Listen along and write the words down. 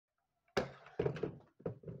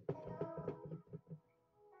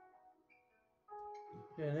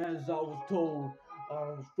And as I was told, I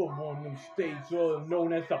was from one of them states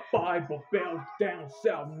known as the Bible Belt down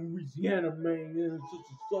south in Louisiana, man. And it's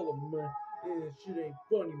just a southern, man. And shit ain't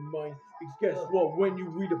funny, man. Because guess what? When you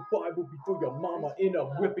read the Bible before your mama end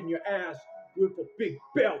up whipping your ass with a big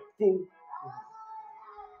belt, fool.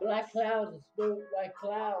 Black clouds and smoke, white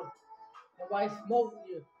clouds and white smoke.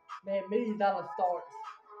 You, man, $1 million starts.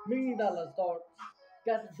 $1 million starts.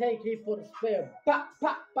 Got to take it for the spell. Pop,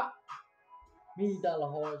 pop, pop. $1 million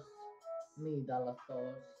horse. $1 million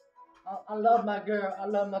stars. I love my girl. I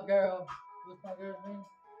love my girl. What's my girl's name?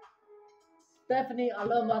 Stephanie. I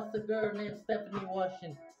love my girl named Stephanie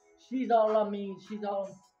Washington. She's all I mean. She's all.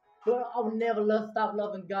 But I will never stop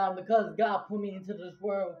loving God because God put me into this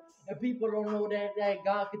world. And people don't know that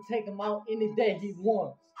God can take them out any day He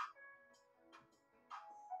wants.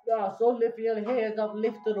 God, so lift your heads up,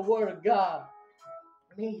 lift to the word of God.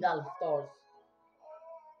 $1 million stars.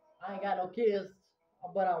 I ain't got no kids,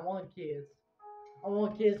 but I want kids. I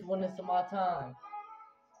want kids when it's my time.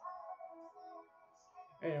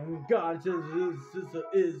 And when God says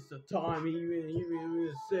it's the time, He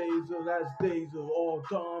even says the last days of all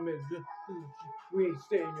time, and we ain't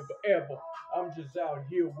staying here forever. I'm just out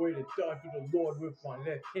here waiting to die for the Lord with my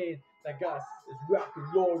left hand. That God is rocking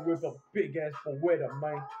Lord with a big ass Beretta,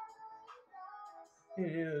 man. And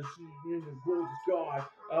in the glory of God,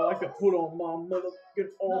 I like to put on my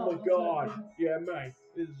motherfucking armor, God. Yeah, man.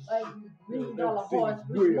 Like $1 million horse,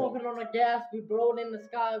 we smoking on the gas, we blowing in the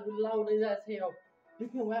sky, we loaded as hell. You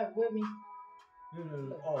can rap with me.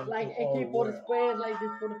 Like AK-40 squares, like this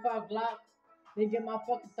 45 Glock. They get my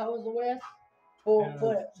fucking toes away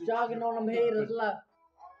for jogging on them haters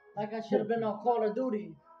like I should have been on Call of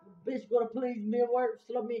Duty. Bitch, go to please me at work,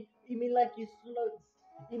 slug me, eat me like you slug,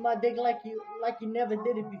 eat my dick like you never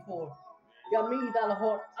did it before. Got $1 million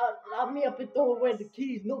heart. Lock me up and throw away the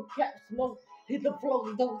keys. No cap, smoke. Hit the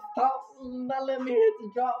floor, don't stop. Now let me hit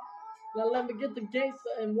the drop. Now let me get the gangster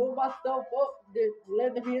and move myself up.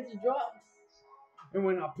 Let me hit the drop. And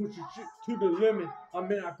when I push the shit to the limit, I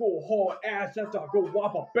mean I go hard ass after I go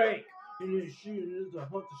rob a bank. And this shit is a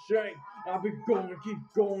hunt to shank. I've been going, keep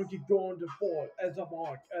going to fall as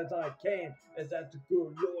I can. As that's the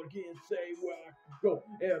good Lord can't say where I can go.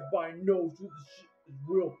 Everybody knows who the shit is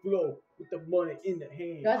real flow with the money in the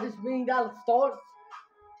hand. Got this $1 million starts.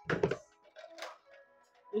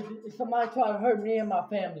 If somebody try to hurt me and my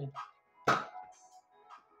family,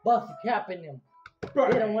 bust a cap in them.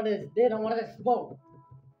 They don't want that smoke.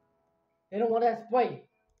 They don't want that spray.